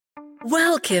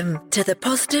Welcome to the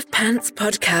Positive Pants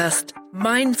Podcast.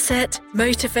 Mindset,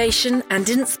 motivation, and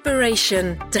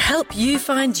inspiration to help you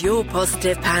find your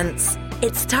positive pants.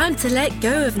 It's time to let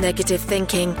go of negative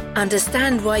thinking,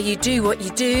 understand why you do what you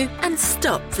do, and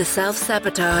stop the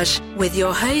self-sabotage with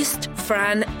your host,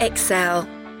 Fran Excel.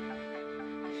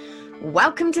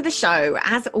 Welcome to the show.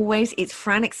 As always, it's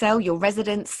Fran Excel, your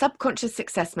resident subconscious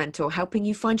success mentor, helping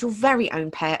you find your very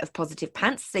own pair of positive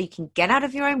pants so you can get out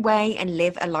of your own way and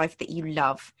live a life that you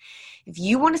love. If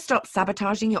you want to stop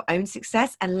sabotaging your own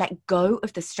success and let go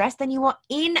of the stress, then you are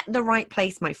in the right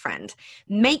place, my friend.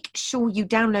 Make sure you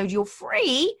download your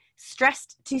free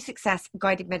Stressed to Success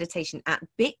guided meditation at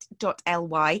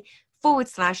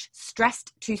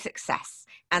bit.ly/stressed to success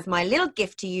as my little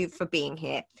gift to you for being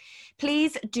here.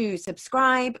 Please do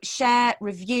subscribe, share,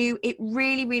 review. It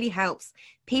really, really helps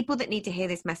people that need to hear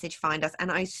this message find us,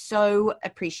 and I so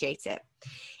appreciate it.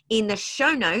 In the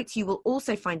show notes, you will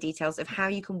also find details of how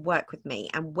you can work with me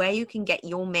and where you can get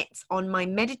your mitts on my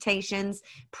meditations,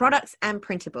 products, and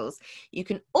printables. You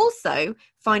can also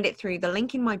find it through the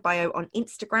link in my bio on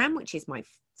Instagram, which is my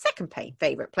second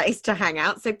favorite place to hang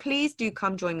out. So please do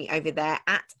come join me over there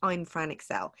at I'm Fran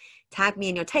Excel. Tag me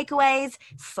in your takeaways,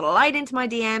 slide into my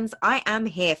DMs. I am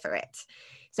here for it.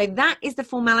 So that is the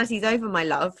formalities over, my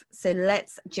love. So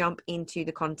let's jump into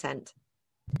the content.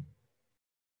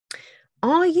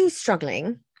 Are you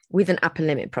struggling with an upper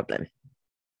limit problem?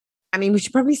 I mean, we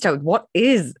should probably start with what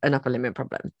is an upper limit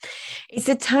problem? It's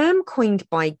a term coined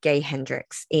by Gay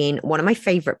Hendricks in one of my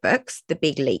favorite books, The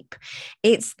Big Leap.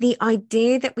 It's the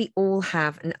idea that we all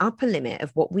have an upper limit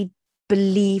of what we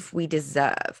believe we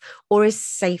deserve or is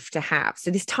safe to have. So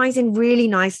this ties in really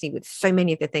nicely with so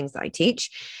many of the things that I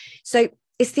teach. So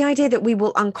it's the idea that we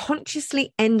will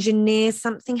unconsciously engineer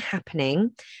something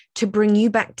happening to bring you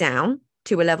back down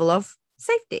to a level of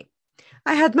safety.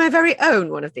 I had my very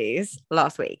own one of these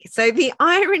last week. So the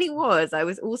irony was I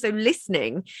was also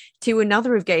listening to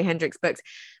another of Gay Hendricks' books,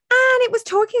 and it was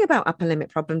talking about upper limit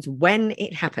problems when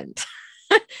it happened.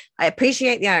 I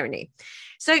appreciate the irony.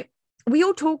 So we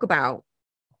all talk about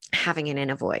having an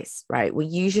inner voice, right? We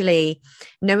usually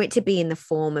know it to be in the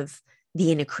form of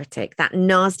the inner critic, that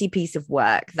nasty piece of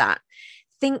work that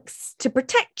thinks to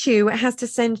protect you, it has to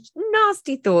send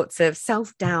nasty thoughts of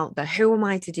self-doubt, that who am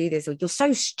I to do this? Or you're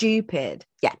so stupid.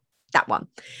 Yeah, that one.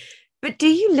 But do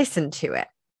you listen to it?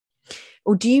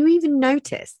 Or do you even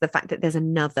notice the fact that there's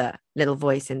another little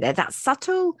voice in there, that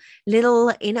subtle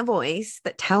little inner voice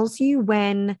that tells you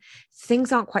when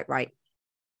things aren't quite right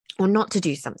or not to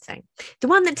do something? The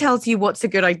one that tells you what's a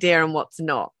good idea and what's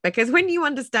not. Because when you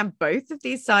understand both of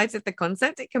these sides of the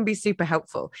concept, it can be super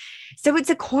helpful. So it's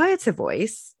a quieter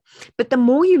voice, but the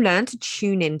more you learn to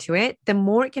tune into it, the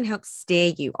more it can help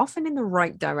steer you, often in the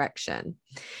right direction.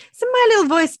 So my little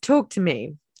voice talked to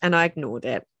me and I ignored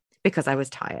it because I was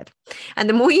tired. And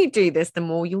the more you do this, the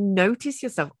more you'll notice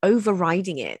yourself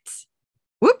overriding it.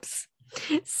 Whoops.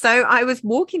 So I was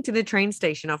walking to the train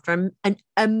station after an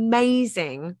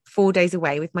amazing 4 days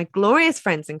away with my glorious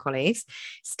friends and colleagues,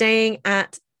 staying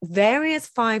at various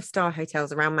 5-star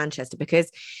hotels around Manchester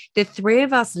because the three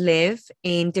of us live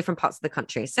in different parts of the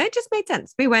country. So it just made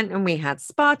sense. We went and we had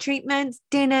spa treatments,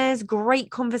 dinners,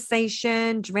 great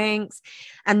conversation, drinks,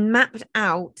 and mapped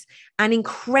out an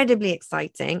incredibly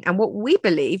exciting and what we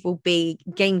believe will be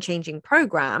game-changing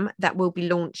program that will be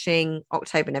launching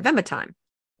October, November time.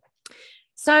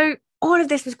 So all of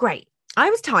this was great.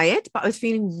 I was tired, but I was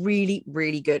feeling really,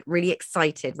 really good, really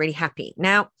excited, really happy.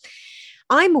 Now,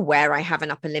 I'm aware I have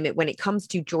an upper limit when it comes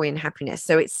to joy and happiness.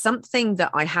 So it's something that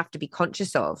I have to be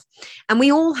conscious of. And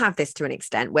we all have this to an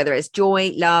extent, whether it's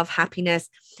joy, love, happiness.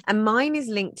 And mine is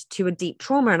linked to a deep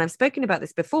trauma. And I've spoken about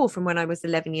this before from when I was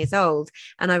 11 years old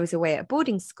and I was away at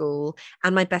boarding school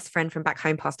and my best friend from back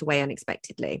home passed away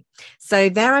unexpectedly. So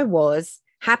there I was,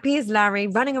 happy as Larry,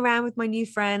 running around with my new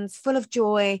friends, full of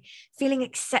joy, feeling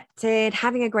accepted,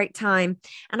 having a great time.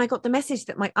 And I got the message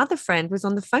that my other friend was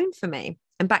on the phone for me.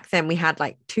 And back then we had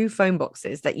like 2 phone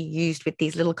boxes that you used with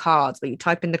these little cards where you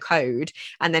type in the code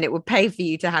and then it would pay for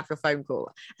you to have your phone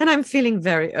call. And I'm feeling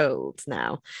very old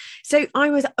now. So I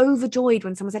was overjoyed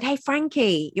when someone said, "Hey,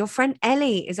 Frankie, your friend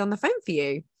Ellie is on the phone for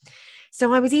you."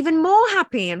 So I was even more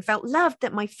happy and felt loved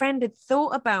that my friend had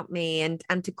thought about me and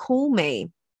to call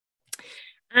me.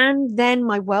 And then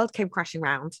my world came crashing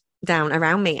down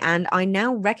around me. And I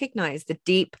now recognize the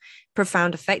deep,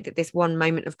 profound effect that this one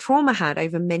moment of trauma had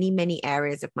over many, many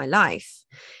areas of my life.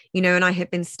 You know, and I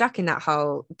had been stuck in that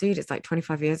whole, dude, it's like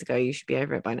 25 years ago. You should be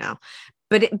over it by now.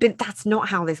 But that's not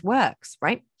how this works,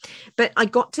 right? But I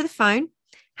got to the phone,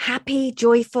 happy,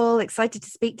 joyful, excited to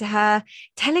speak to her,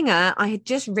 telling her I had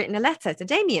just written a letter to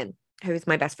Damien, who is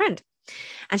my best friend.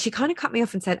 And she kind of cut me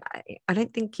off and said, I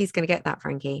don't think he's going to get that,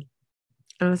 Frankie.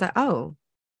 And I was like, oh,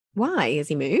 why? Has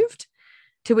he moved?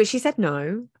 To which she said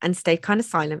no and stayed kind of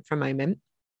silent for a moment.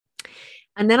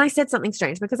 And then I said something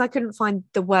strange because I couldn't find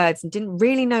the words and didn't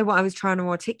really know what I was trying to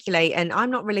articulate. And I'm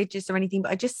not religious or anything,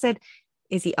 but I just said,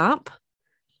 is he up?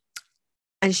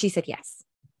 And she said, yes.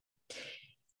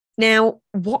 Now,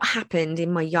 what happened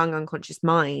in my young unconscious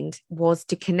mind was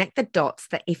to connect the dots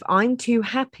that if I'm too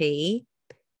happy,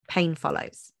 pain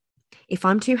follows. If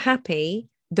I'm too happy,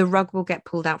 the rug will get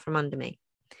pulled out from under me.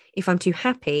 If I'm too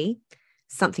happy,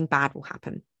 something bad will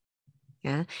happen.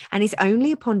 Yeah. And it's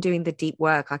only upon doing the deep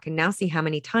work I can now see how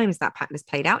many times that pattern has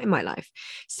played out in my life.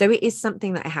 So it is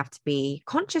something that I have to be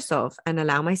conscious of and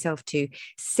allow myself to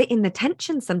sit in the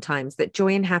tension sometimes that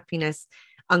joy and happiness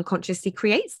unconsciously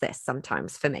creates this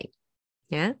sometimes for me.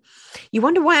 Yeah. You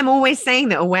wonder why I'm always saying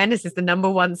that awareness is the number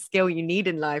one skill you need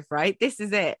in life, right? This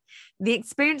is it. The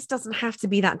experience doesn't have to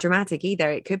be that dramatic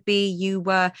either. It could be you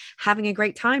were having a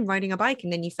great time riding a bike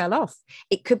and then you fell off.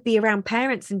 It could be around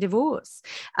parents and divorce.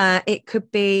 It could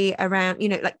be around,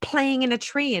 like playing in a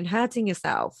tree and hurting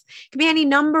yourself. It could be any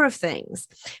number of things.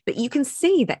 But you can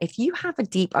see that if you have a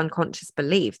deep unconscious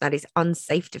belief that it's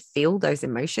unsafe to feel those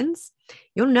emotions,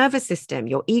 your nervous system,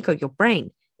 your ego, your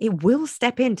brain, it will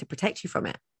step in to protect you from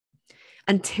it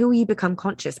until you become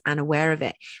conscious and aware of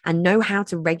it and know how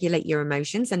to regulate your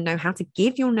emotions and know how to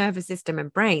give your nervous system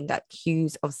and brain that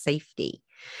cues of safety.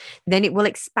 Then it will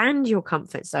expand your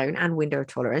comfort zone and window of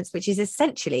tolerance, which is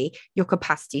essentially your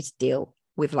capacity to deal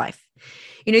with life.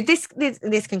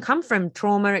 This can come from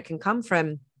trauma. It can come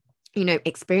from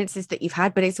experiences that you've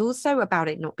had, but it's also about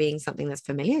it not being something that's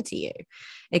familiar to you.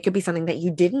 It could be something that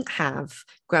you didn't have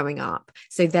growing up.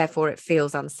 So therefore it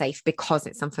feels unsafe because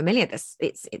it's unfamiliar.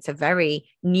 It's a very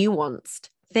nuanced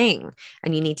thing.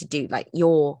 And you need to do like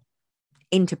your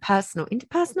interpersonal,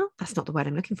 that's not the word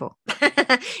I'm looking for.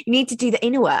 You need to do the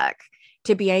inner work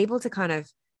to be able to kind of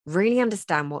really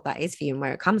understand what that is for you and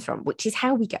where it comes from, which is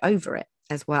how we get over it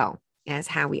as well, as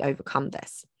how we overcome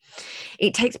this.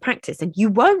 It takes practice and you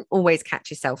won't always catch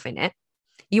yourself in it.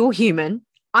 You're human.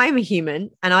 I'm a human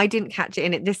and I didn't catch it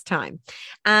in it this time.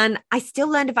 And I still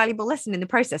learned a valuable lesson in the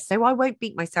process. So I won't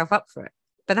beat myself up for it.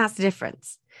 But that's the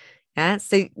difference. Yeah.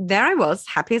 So there I was,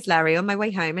 happy as Larry on my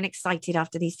way home and excited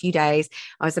after these few days.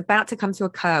 I was about to come to a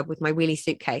curb with my wheelie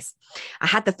suitcase. I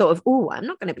had the thought of, I'm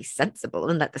not going to be sensible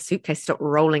and let the suitcase stop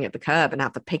rolling at the curb and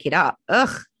have to pick it up.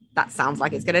 Ugh. That sounds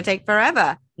like it's going to take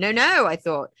forever. No, I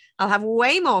thought I'll have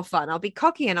way more fun. I'll be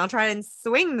cocky and I'll try and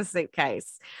swing the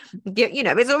suitcase.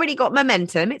 It's already got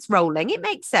momentum. It's rolling. It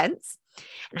makes sense.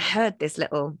 And I heard this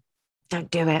little, don't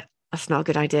do it. That's not a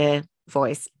good idea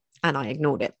voice. And I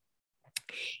ignored it.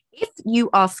 If you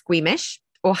are squeamish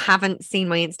or haven't seen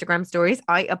my Instagram stories,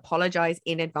 I apologize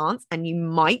in advance and you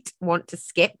might want to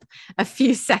skip a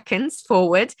few seconds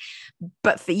forward.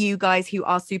 But for you guys who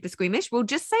are super squeamish, we'll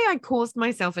just say I caused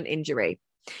myself an injury.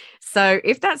 So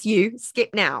if that's you,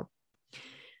 skip now.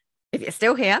 If you're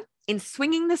still here, in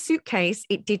swinging the suitcase,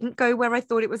 it didn't go where I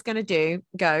thought it was going to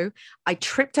go. I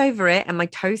tripped over it and my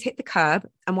toes hit the curb.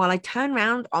 And while I turned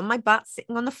around on my butt,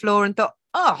 sitting on the floor and thought,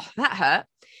 oh, that hurt.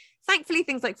 Thankfully,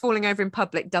 things like falling over in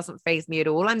public doesn't faze me at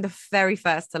all. I'm the very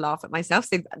first to laugh at myself,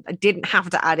 so I didn't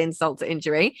have to add insult to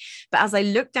injury. But as I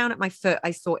looked down at my foot, I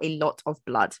saw a lot of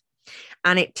blood.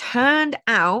 And it turned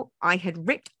out I had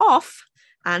ripped off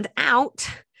and out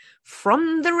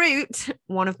from the root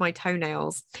one of my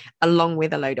toenails, along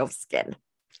with a load of skin.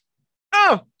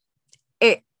 Oh,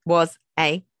 it was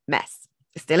a mess.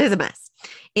 It still is a mess.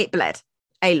 It bled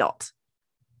a lot.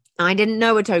 I didn't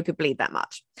know a toe could bleed that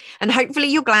much. And hopefully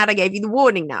you're glad I gave you the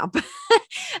warning now.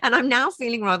 And I'm now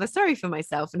feeling rather sorry for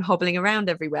myself and hobbling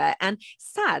around everywhere and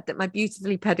sad that my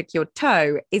beautifully pedicured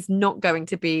toe is not going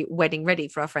to be wedding ready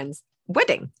for our friend's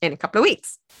wedding in a couple of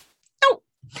weeks. Oh,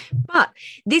 but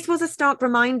this was a stark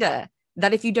reminder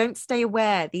that if you don't stay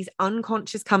aware, these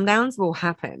unconscious come downs will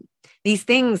happen. These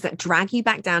things that drag you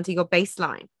back down to your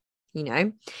baseline.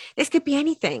 This could be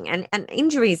anything. And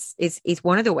injuries is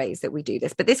one of the ways that we do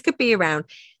this, but this could be around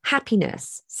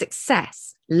happiness,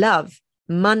 success, love,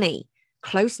 money,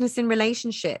 closeness in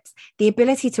relationships, the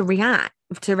ability to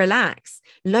relax.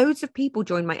 Loads of people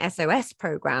join my SOS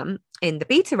program in the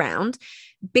beta round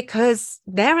because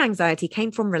their anxiety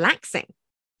came from relaxing.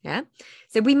 Yeah.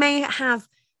 So we may have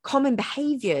common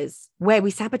behaviors where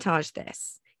we sabotage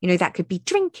this. That could be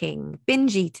drinking,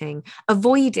 binge eating,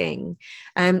 avoiding,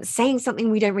 saying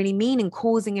something we don't really mean and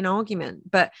causing an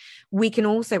argument. But we can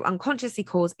also unconsciously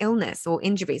cause illness or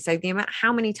injury. So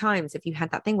how many times have you had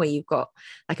that thing where you've got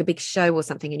like a big show or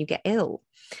something and you get ill?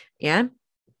 Yeah.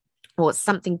 or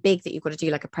something big that you've got to do,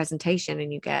 like a presentation,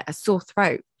 and you get a sore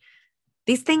throat.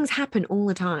 These things happen all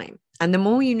the time. And the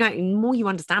more you know, the more you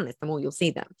understand this, the more you'll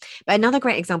see them. But another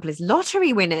great example is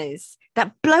lottery winners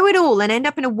that blow it all and end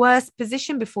up in a worse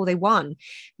position before they won.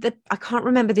 I can't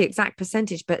remember the exact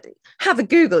percentage, but have a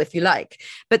Google if you like.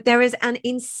 But there is an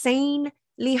insanely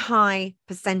high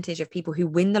percentage of people who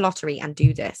win the lottery and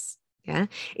do this. Yeah,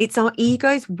 it's our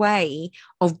ego's way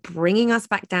of bringing us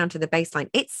back down to the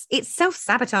baseline. It's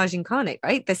self-sabotage incarnate,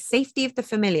 right? The safety of the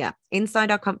familiar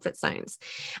inside our comfort zones.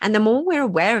 And the more we're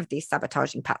aware of these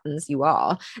sabotaging patterns you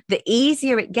are, the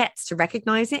easier it gets to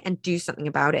recognize it and do something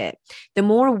about it. The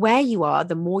more aware you are,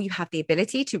 the more you have the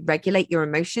ability to regulate your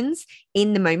emotions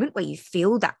in the moment where you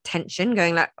feel that tension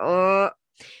going like, oh,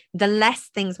 the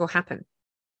less things will happen.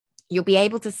 You'll be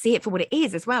able to see it for what it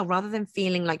is as well, rather than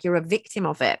feeling like you're a victim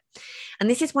of it. And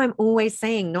this is why I'm always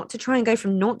saying not to try and go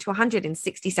from 0 to 100 in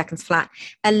 60 seconds flat.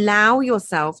 Allow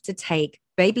yourself to take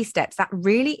baby steps. That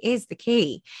really is the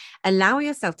key. Allow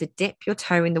yourself to dip your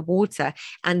toe in the water,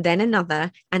 and then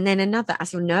another,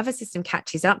 as your nervous system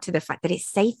catches up to the fact that it's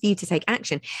safe for you to take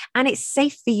action and it's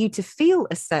safe for you to feel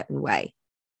a certain way,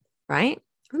 right?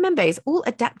 Remember, it's all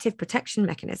adaptive protection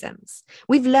mechanisms.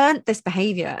 We've learned this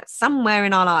behavior somewhere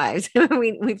in our lives.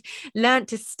 We've learned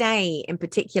to stay in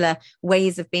particular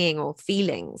ways of being or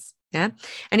feelings. Yeah.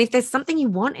 And if there's something you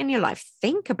want in your life,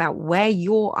 think about where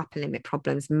your upper limit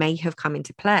problems may have come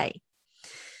into play.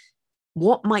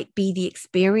 What might be the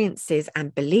experiences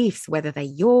and beliefs, whether they're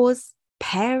yours,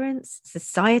 parents,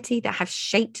 society, that have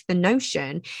shaped the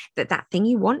notion that that thing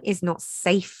you want is not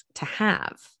safe to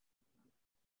have?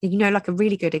 You know, like a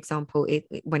really good example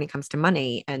when it comes to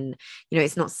money, and, you know,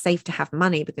 it's not safe to have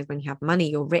money because when you have money,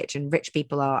 you're rich, and rich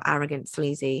people are arrogant,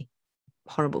 sleazy,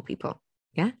 horrible people.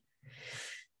 Yeah.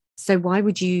 So why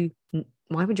would your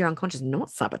unconscious not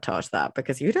sabotage that?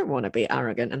 Because you don't want to be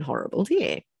arrogant and horrible, do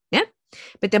you? Yeah.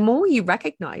 But the more you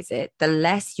recognize it, the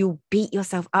less you'll beat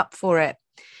yourself up for it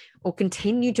or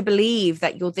continue to believe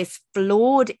that you're this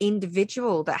flawed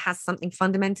individual that has something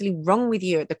fundamentally wrong with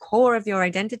you at the core of your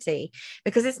identity,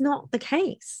 because it's not the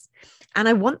case. And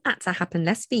I want that to happen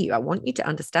less for you. I want you to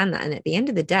understand that. And at the end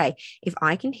of the day, if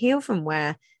I can heal from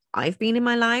where I've been in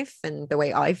my life and the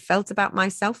way I've felt about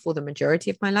myself for the majority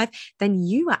of my life, then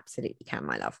you absolutely can,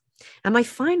 my love. And my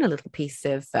final little piece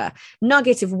of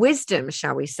nugget of wisdom,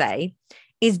 shall we say,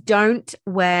 is don't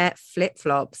wear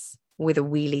flip-flops with a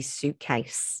wheelie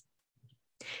suitcase.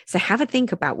 So have a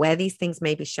think about where these things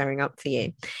may be showing up for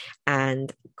you,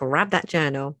 and grab that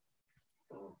journal.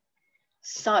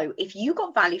 So if you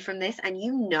got value from this and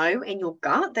you know in your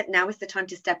gut that now is the time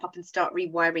to step up and start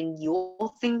rewiring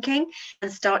your thinking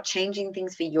and start changing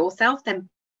things for yourself, then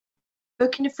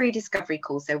book in a free discovery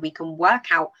call so we can work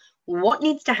out what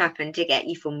needs to happen to get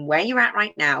you from where you're at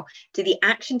right now to the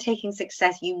action-taking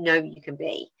success you know you can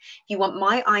be. If you want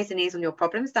my eyes and ears on your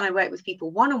problems, then I work with people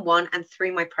one-on-one and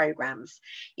through my programs.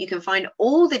 You can find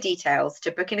all the details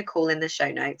to book in a call in the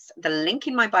show notes, the link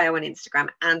in my bio on Instagram,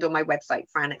 and on my website,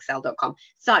 franexcel.com.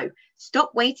 So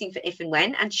stop waiting for if and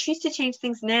when and choose to change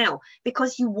things now,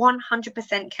 because you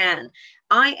 100% can.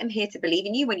 I am here to believe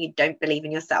in you when you don't believe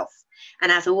in yourself.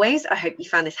 And as always, I hope you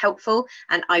found this helpful,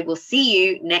 and I will see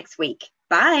you next week.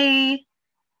 Bye.